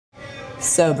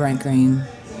So, Brent Green,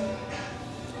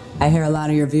 I hear a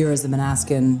lot of your viewers have been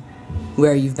asking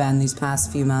where you've been these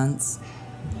past few months.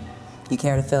 You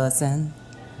care to fill us in?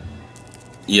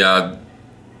 Yeah,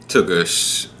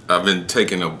 I've been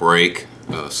taking a break,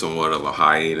 somewhat of a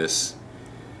hiatus.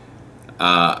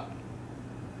 I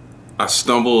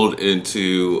stumbled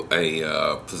into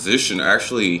a position,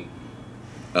 actually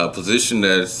a position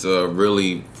that's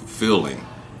really fulfilling,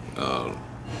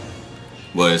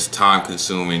 but it's time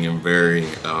consuming and very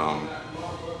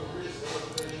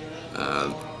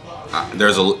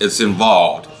it's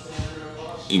involved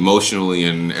emotionally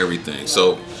and everything.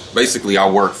 So basically I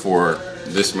work for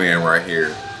this man right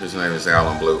here. His name is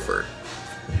Alan Bluford.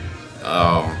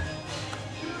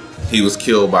 He was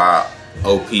killed by an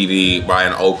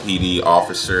OPD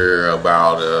officer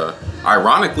about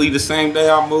ironically the same day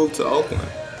I moved to Oakland.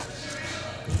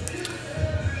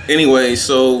 Anyway,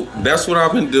 so that's what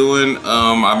I've been doing.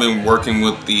 I've been working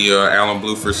with the Alan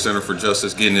Bluford Center for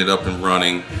Justice, getting it up and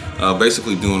running,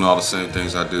 basically doing all the same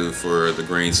things I do for the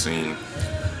green scene.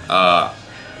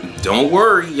 Don't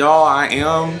worry,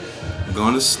 y'all,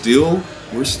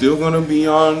 we're still gonna be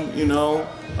on, you know,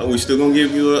 we're still gonna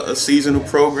give you a season of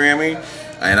programming,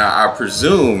 and I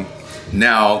presume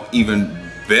now even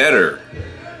better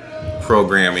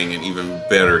programming and even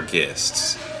better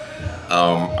guests.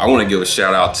 I want to give a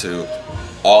shout out to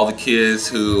all the kids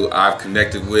who I've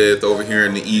connected with over here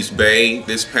in the East Bay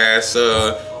this past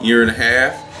year and a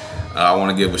half. I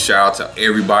want to give a shout out to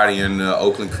everybody in the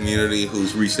Oakland community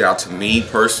who's reached out to me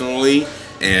personally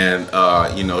and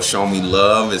you know, shown me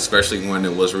love, especially when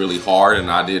it was really hard and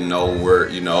I didn't know where,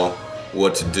 you know,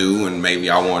 what to do, and maybe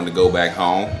I wanted to go back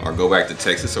home or go back to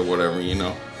Texas or whatever, you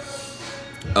know.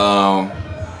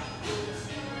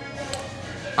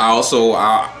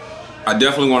 I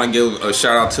definitely want to give a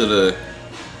shout out to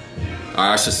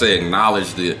I should say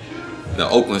acknowledge the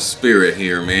Oakland spirit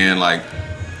here, man. Like,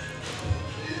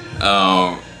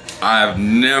 I've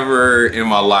never in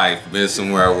my life been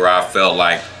somewhere where I felt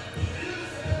like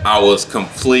I was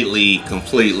completely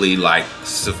like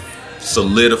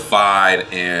solidified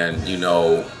and, you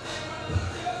know,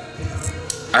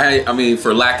 I mean,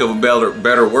 for lack of a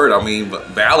better word, I mean,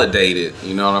 validated,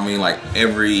 you know what I mean? Like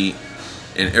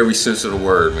in every sense of the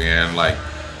word, man. Like,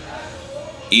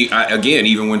 again,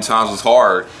 even when times was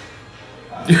hard.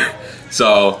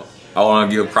 So I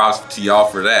want to give props to y'all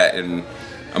for that. And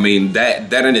I mean,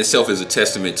 that in itself is a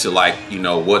testament to, like, you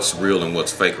know, what's real and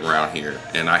what's fake around here.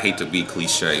 And I hate to be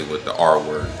cliche with the R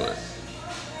word, but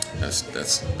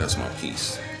that's my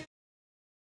piece.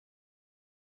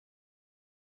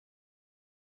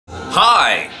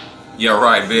 Hi. Yeah,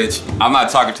 right, bitch. I'm not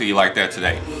talking to you like that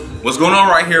today. What's going on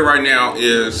right here, right now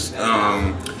is,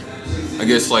 I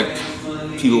guess, like,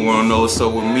 people want to know what's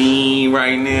up with me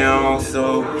right now.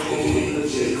 So,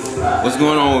 what's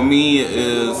going on with me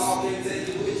is,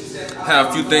 I have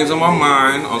a few things on my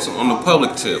mind on the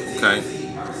public tip, okay?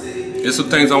 There's some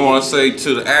things I want to say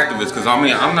to the activists, because I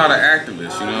mean, I'm not an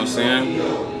activist, you know what I'm saying?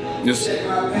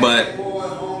 But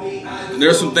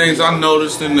there's some things I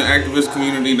noticed in the activist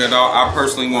community that I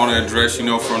personally want to address, you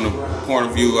know, from the point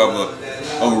of view of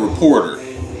a reporter.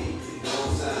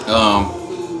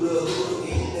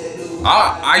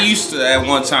 I used to, at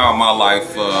one time in my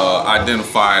life,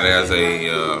 identified as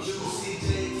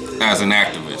an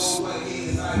activist,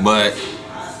 but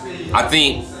I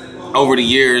think over the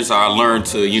years I learned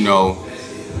to, you know,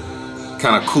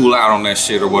 kind of cool out on that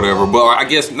shit or whatever. But I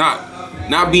guess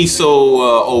not be so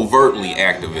overtly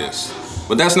activist.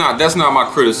 But that's not my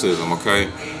criticism, okay?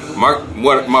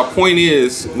 My point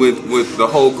is with the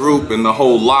whole group and the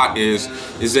whole lot is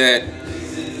that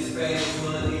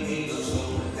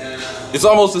it's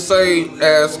almost the same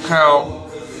as how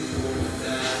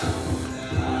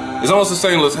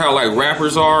like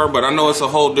rappers are, but I know it's a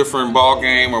whole different ball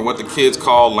game, or what the kids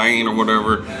call lane or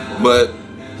whatever. But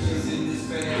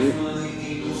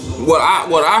what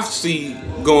I see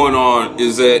going on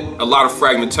is that a lot of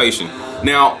fragmentation.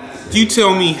 Now, you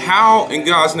tell me, how in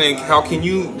God's name, how can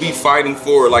you be fighting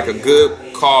for like a good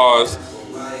cause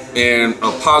and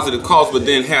a positive cause, but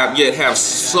then have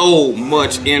so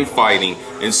much infighting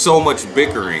and so much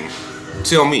bickering?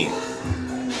 Tell me.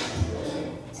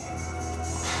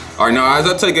 All right, now as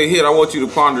I take a hit, I want you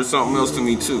to ponder something else to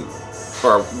me too,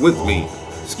 or with me,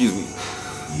 excuse me.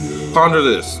 Ponder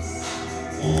this.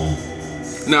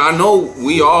 Now I know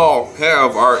we all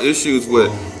have our issues with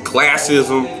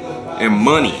classism and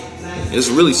money. It's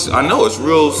really, I know it's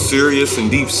real serious and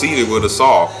deep-seated with us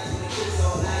all.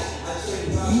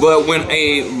 But when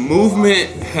a movement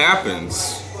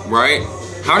happens, right,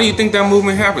 How do you think that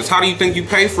movement happens? How do you think you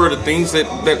pay for the things that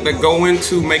go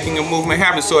into making a movement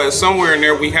happen? So at somewhere in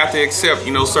there, we have to accept,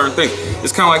 you know, certain things.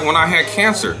 It's kind of like when I had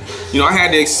cancer. You know, I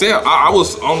had to accept. I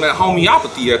was on that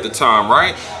homeopathy at the time,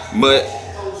 right? But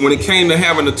when it came to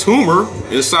having a tumor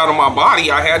inside of my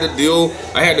body, I had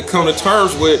to come to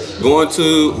terms with going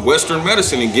to Western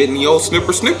medicine and getting the old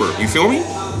snipper. You feel me?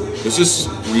 It's just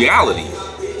reality.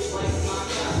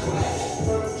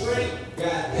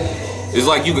 It's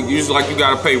like you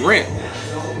gotta pay rent.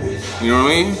 You know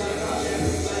what I mean?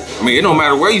 I mean, it don't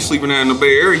matter where you sleeping at in the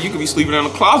Bay Area. You could be sleeping in a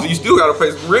closet. You still gotta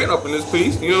pay some rent up in this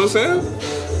piece. You know what I'm saying?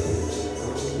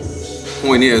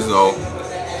 Point is though,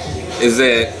 is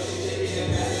that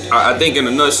I think in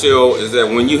a nutshell is that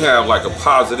when you have like a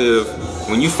positive,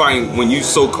 when you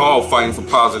so-called fighting for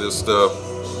positive stuff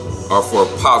or for a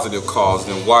positive cause,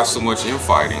 then why so much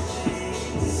infighting?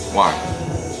 Why?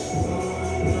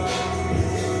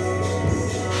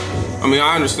 I mean,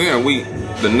 I understand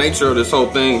the nature of this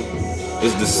whole thing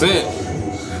is dissent.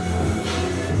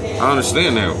 I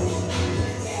understand that.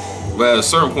 But at a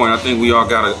certain point, I think we all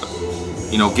gotta,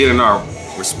 you know, get in our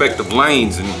respective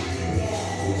lanes and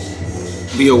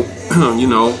be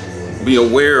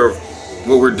aware of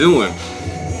what we're doing.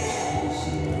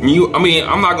 I mean,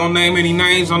 I'm not gonna name any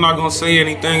names. I'm not gonna say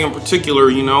anything in particular,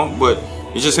 you know, but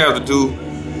you just have to do,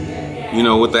 you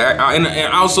know, with that. And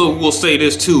I also will say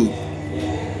this too,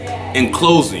 in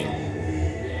closing,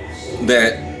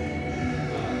 that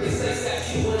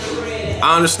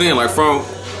I understand, like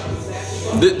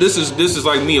this is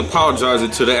like me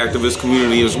apologizing to the activist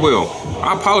community as well.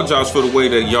 I apologize for the way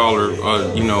that y'all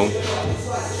are, you know,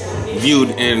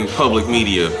 viewed in public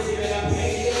media.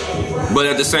 But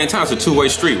at the same time, it's a two-way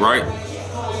street, right?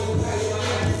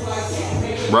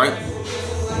 Right?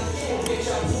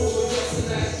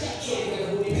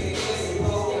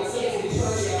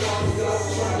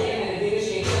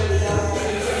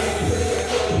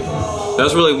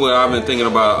 That's really what I've been thinking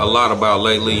about a lot about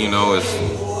lately, you know, is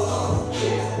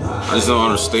I just don't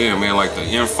understand, man, like the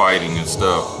infighting and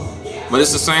stuff. But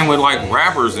it's the same with like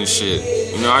rappers and shit.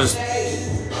 You know, it's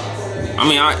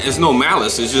no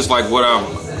malice. It's just like what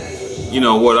I've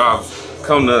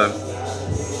come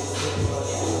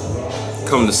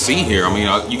to see here. I mean,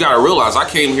 you gotta realize I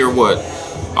came here, what,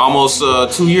 almost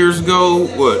 2 years ago?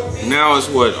 What, now it's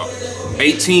what,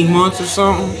 18 months or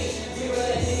something?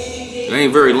 It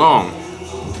ain't very long.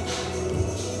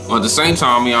 Well, at the same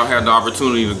time, I mean, I've had the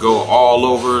opportunity to go all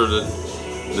over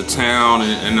the town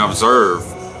and observe.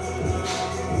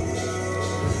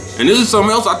 And this is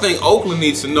something else I think Oakland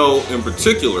needs to know in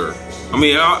particular.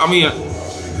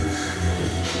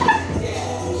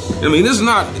 This is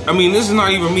not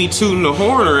even me tooting the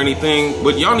horn or anything,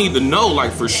 but y'all need to know,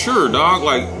 like, for sure, dog.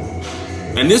 Like,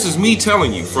 and this is me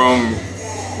telling you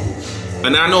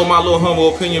and I know my little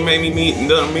humble opinion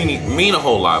doesn't mean a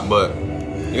whole lot, but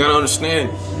you gotta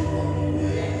understand,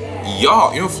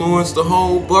 y'all influence the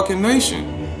whole bucking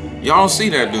nation. Y'all don't see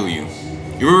that, do you?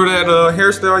 You remember that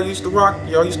hairstyle I used to rock?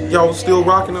 Y'all still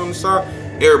rocking on the side?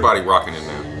 Everybody rocking it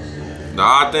now. The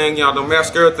odd thing, y'all, the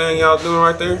mascara thing y'all doing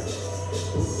right there,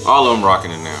 all of them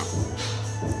rocking it now.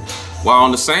 While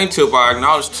on the same tip, I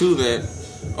acknowledge too that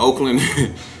Oakland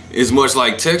is much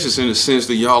like Texas in the sense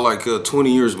that y'all like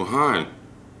 20 years behind,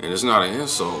 and it's not an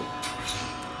insult.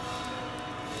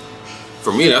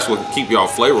 For me, that's what keep y'all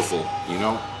flavorful, you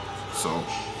know? So,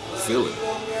 feel it.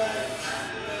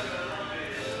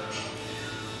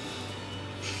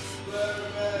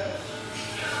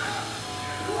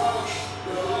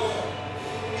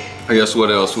 I guess what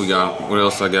else we got? What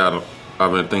else I've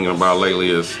been thinking about lately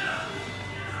is,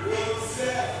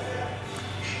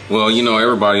 well, you know,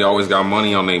 everybody always got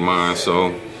money on their mind,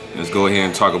 so let's go ahead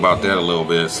and talk about that a little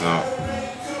bit. So,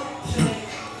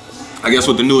 I guess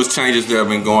with the newest changes that have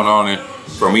been going on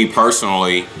for me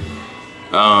personally,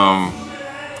 and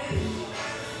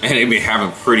they've been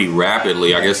happening pretty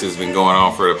rapidly. I guess it's been going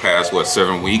on for the past, what,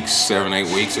 7, 8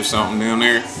 weeks or something down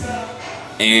there.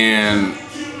 And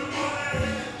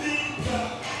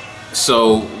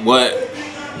so what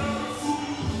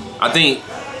I think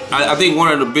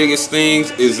one of the biggest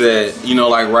things is that, you know,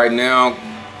 like right now,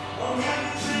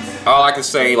 all I can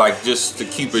say, like, just to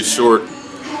keep it short,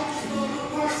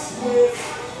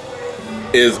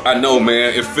 is I know,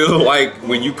 man, it feels like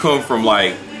when you come from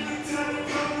like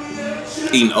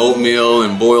eating oatmeal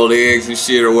and boiled eggs and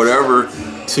shit or whatever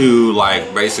to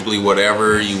like basically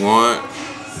whatever you want.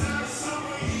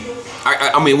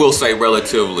 I mean, we'll say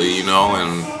relatively, you know,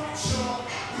 and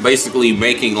basically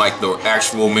making like the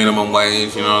actual minimum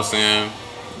wage, you know what I'm saying?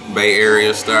 Bay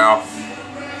Area style.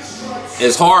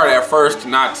 it's hard at first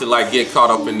not to like get caught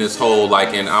up in this whole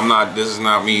like, and I'm not, this is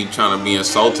not me trying to be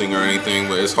insulting or anything,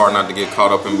 but it's hard not to get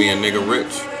caught up in being nigga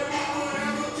rich.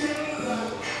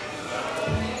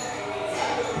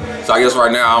 So I guess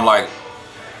right now I'm like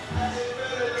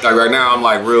right now I'm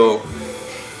like real,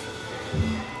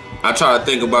 I try to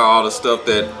think about all the stuff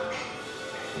that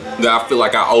I feel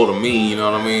like I owe to me, you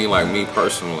know what I mean? Like me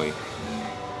personally.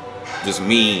 Just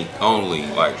me only,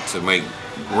 like to make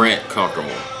rent comfortable.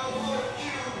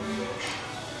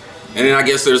 And then I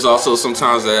guess there's also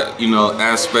sometimes that, you know,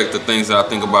 aspect of things that I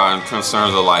think about in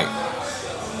concerns of like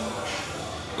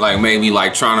maybe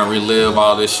like trying to relive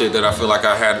all this shit that I feel like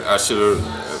I should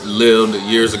have lived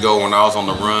years ago when I was on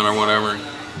the run or whatever.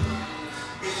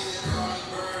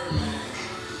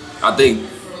 I think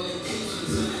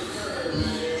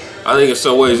in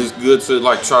some ways it's good to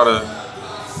like try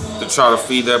to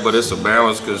feed that, but it's a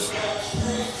balance, because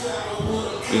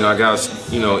you know I gotta,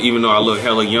 you know, even though I look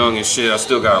hella young and shit, I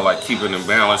still gotta like keep it in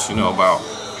balance, you know, about,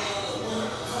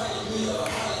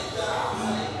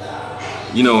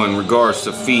 you know, in regards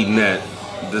to feeding that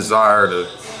desire to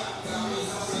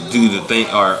do the thing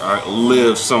or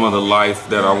live some of the life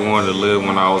that I wanted to live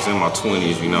when I was in my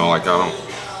 20s, you know, like I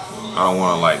don't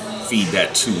want to like feed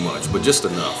that too much, but just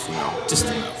enough, you know, just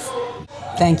enough.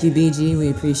 Thank you, BG. We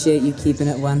appreciate you keeping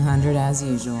it 100 as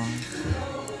usual.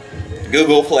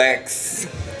 Google Plex.